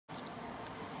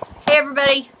Hey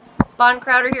everybody, Bon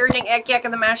Crowder here, knick-knacks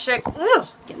of the MathShack. Ugh,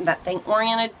 getting that thing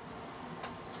oriented.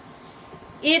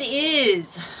 It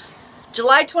is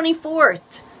July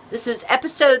 24th. This is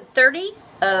episode 30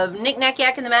 of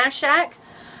knick-knacks of the MathShack.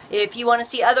 If you want to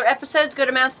see other episodes, go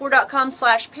to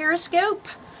math4.com/periscope.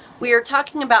 We are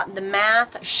talking about the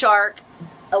MathShark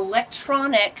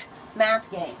Electronic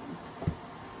Math Game.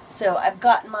 So I've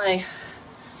got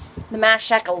the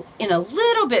MathShack in a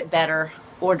little bit better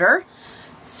order.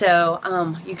 So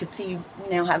you can see we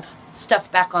now have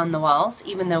stuff back on the walls,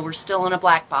 even though we're still in a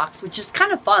black box, which is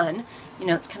kind of fun. You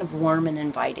know, it's kind of warm and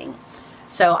inviting.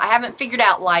 So I haven't figured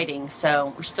out lighting,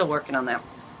 so we're still working on that.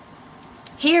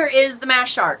 Here is the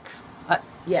MathShark.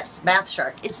 Yes,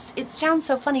 MathShark. It sounds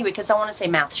so funny because I want to say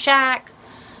MathShack,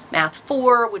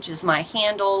 Math4, which is my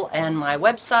handle and my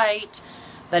website,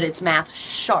 but it's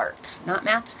MathShark, not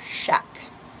MathShack.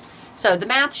 So the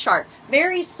MathShark,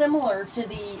 very similar to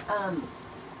the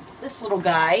this little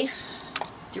guy.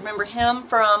 Do you remember him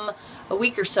from a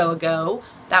week or so ago?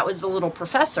 That was the little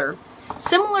professor.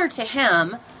 Similar to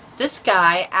him, this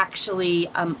guy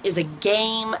actually is a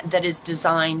game that is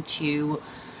designed to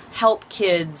help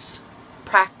kids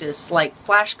practice, like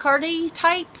flashcardy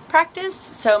type practice,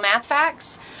 so math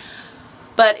facts.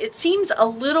 But it seems a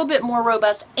little bit more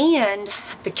robust, and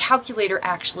the calculator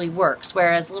actually works,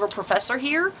 whereas little professor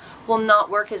here will not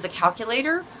work as a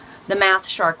calculator. The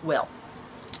MathShark will.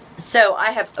 So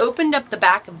I have opened up the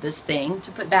back of this thing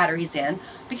to put batteries in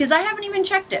because I haven't even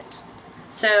checked it.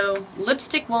 So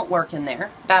lipstick won't work in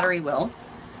there. Battery will.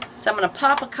 So I'm going to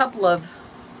pop a couple of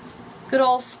good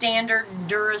old standard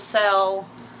Duracell.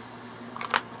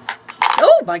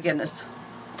 Oh my goodness.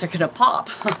 They're going to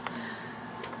pop.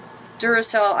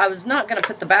 Duracell. I was not going to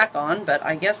put the back on, but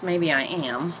I guess maybe I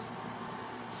am.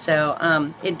 So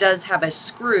it does have a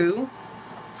screw,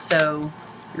 so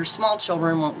your small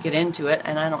children won't get into it,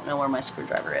 and I don't know where my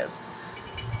screwdriver is.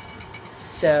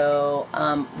 So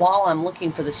while I'm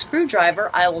looking for the screwdriver,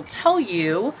 I will tell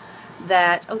you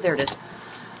that, oh, there it is.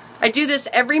 I do this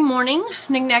every morning,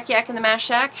 knick-knacks in the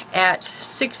MathShack, at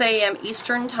 6 a.m.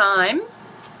 Eastern Time.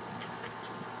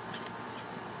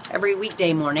 Every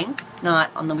weekday morning,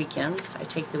 not on the weekends. I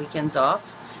take the weekends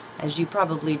off, as you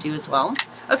probably do as well.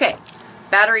 Okay,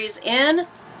 batteries in,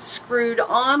 screwed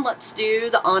on. Let's do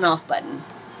the on-off button.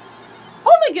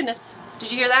 Oh my goodness,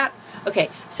 did you hear that? Okay,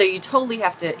 so you totally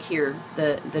have to hear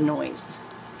the noise.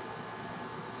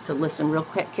 So listen real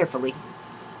quick, carefully.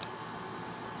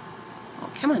 Oh,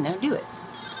 come on now, do it.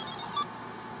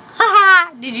 Ha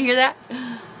ha! Did you hear that?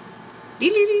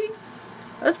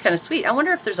 That's kind of sweet. I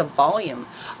wonder if there's a volume.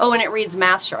 Oh, and it reads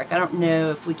MathShark. I don't know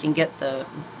if we can get the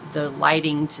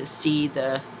lighting to see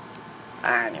the...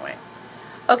 anyway.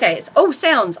 Okay, it's, oh,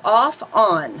 sounds off,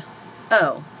 on.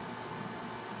 Oh.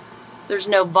 There's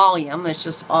no volume, it's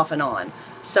just off and on.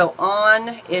 So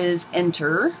on is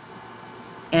enter,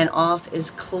 and off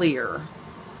is clear.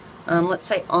 Let's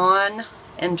say on,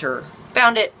 enter.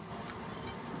 Found it.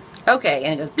 Okay,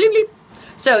 and it goes bleep bleep.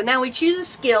 So now we choose a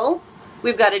skill.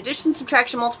 We've got addition,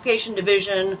 subtraction, multiplication,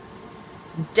 division,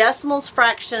 decimals,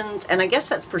 fractions, and I guess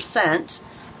that's percent.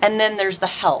 And then there's the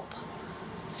help.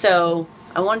 So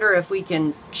I wonder if we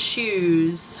can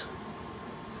choose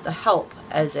the help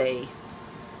as a...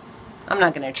 I'm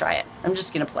not going to try it. I'm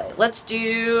just going to play it. Let's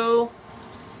do...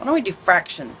 Why don't we do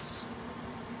fractions?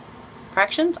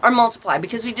 Fractions? Or multiply,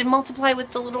 because we did multiply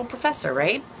with the little professor,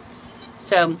 right?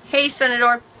 So, hey,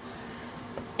 Senator.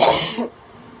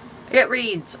 It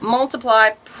reads, multiply,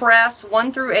 press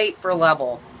 1 through 8 for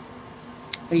level.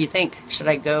 What do you think? Should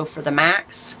I go for the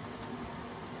max?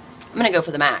 I'm going to go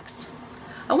for the max.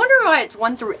 I wonder why it's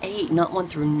 1 through 8, not 1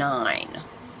 through 9.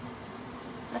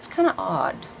 That's kind of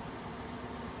odd.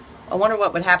 I wonder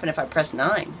what would happen if I press 9.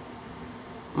 I'm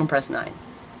going to press 9.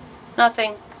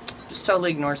 Nothing. Just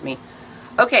totally ignores me.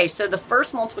 Okay, so the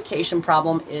first multiplication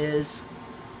problem is...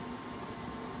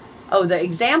 Oh, the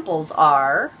examples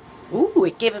are... Ooh,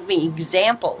 it gives me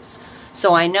examples.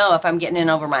 So I know if I'm getting in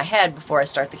over my head before I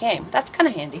start the game. That's kind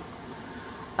of handy.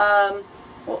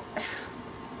 Well,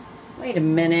 wait a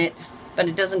minute. But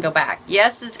it doesn't go back.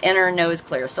 Yes is enter, no is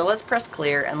clear. So let's press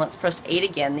clear, and let's press 8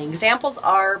 again. The examples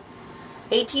are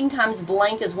 18 times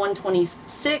blank is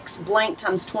 126. Blank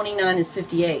times 29 is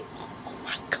 58. Oh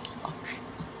my gosh.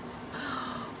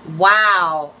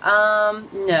 Wow.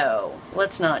 No.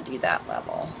 Let's not do that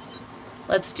level.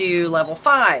 Let's do level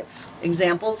 5.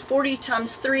 Examples 40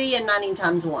 times 3 and 90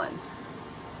 times 1.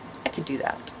 I could do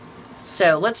that.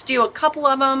 So let's do a couple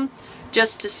of them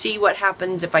just to see what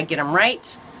happens if I get them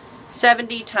right.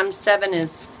 70 times 7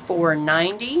 is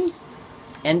 490.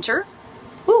 Enter.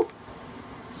 Woo!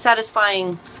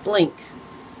 Satisfying blink.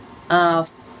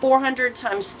 400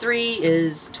 times 3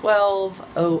 is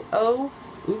 1200.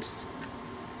 Oops.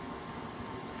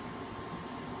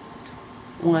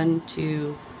 1,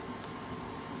 2.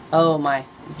 Oh, my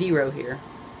 0 here.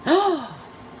 Oh,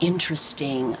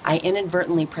 interesting. I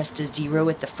inadvertently pressed a 0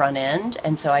 at the front end,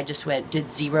 and so I just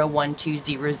did 0, 1, 2,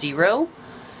 0, 0,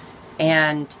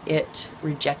 and it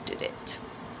rejected it.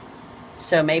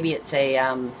 So maybe it's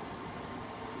a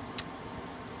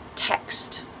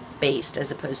text-based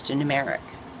as opposed to numeric.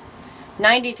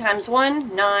 90 times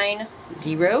 1, 9,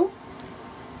 0.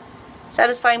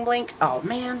 Satisfying blink. Oh,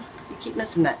 man. You keep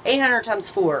missing that. 800 times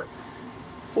 4.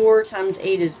 4 times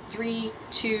 8 is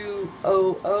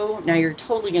 3200. Now you're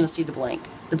totally going to see the blink.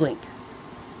 The blink.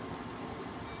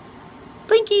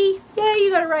 Blinky. Yay,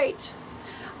 you got it right.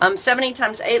 70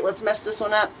 times 8. Let's mess this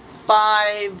one up.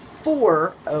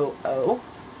 5400.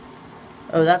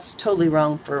 Oh, that's totally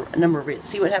wrong for a number of reasons.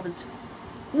 See what happens?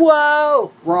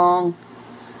 Whoa! Wrong.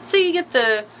 So you get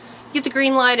the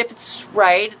green light if it's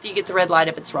right. You get the red light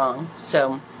if it's wrong.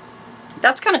 So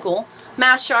that's kind of cool.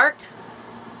 MathShark.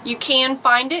 You can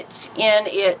find it in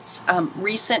its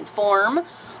recent form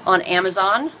on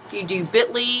Amazon. If you do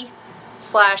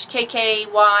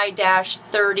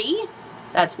bit.ly/KKY-30,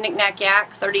 that's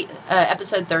knick-knack 30,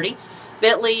 episode 30,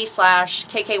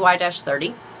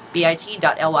 bit.ly/KKY-30,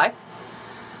 bit.ly.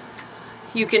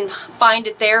 You can find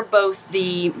it there, both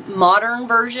the modern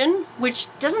version, which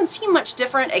doesn't seem much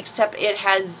different, except it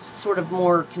has sort of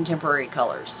more contemporary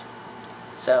colors.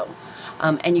 So,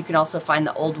 and you can also find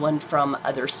the old one from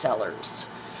other sellers.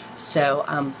 So,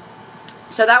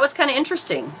 so that was kind of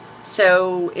interesting.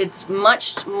 So it's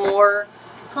much more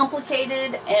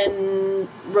complicated and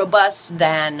robust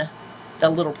than the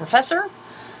Little Professor.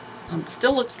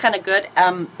 Still looks kind of good.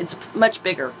 It's much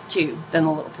bigger too than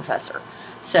the Little Professor.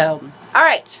 So, all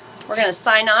right, we're gonna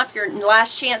sign off. Your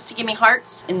last chance to give me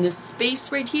hearts in this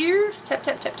space right here. Tap,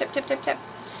 tap, tap, tap, tap, tap, tap.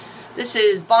 This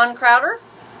is Bon Crowder,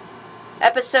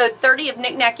 episode 30 of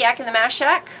Knick-Knack Yak in the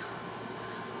MathShack.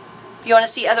 If you want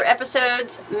to see other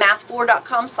episodes,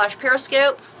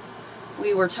 math4.com/periscope.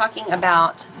 We were talking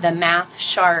about the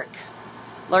MathShark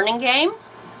learning game.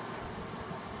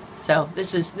 So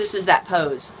this is that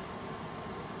pose.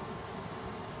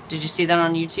 Did you see that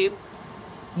on YouTube?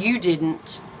 You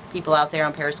didn't, people out there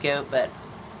on Periscope, but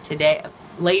today,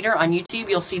 later on YouTube,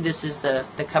 you'll see this is the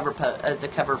cover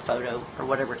photo or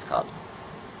whatever it's called.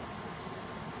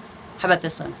 How about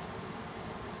this one?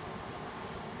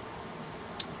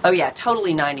 Oh yeah,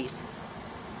 totally 90s.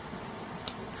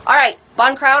 All right,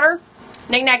 Bon Crowder,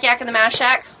 Knick-Knack Yak in the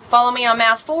MathShack. Follow me on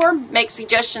Math4. Make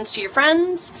suggestions to your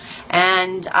friends,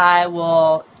 and I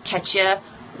will catch you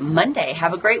Monday.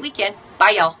 Have a great weekend.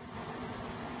 Bye, y'all.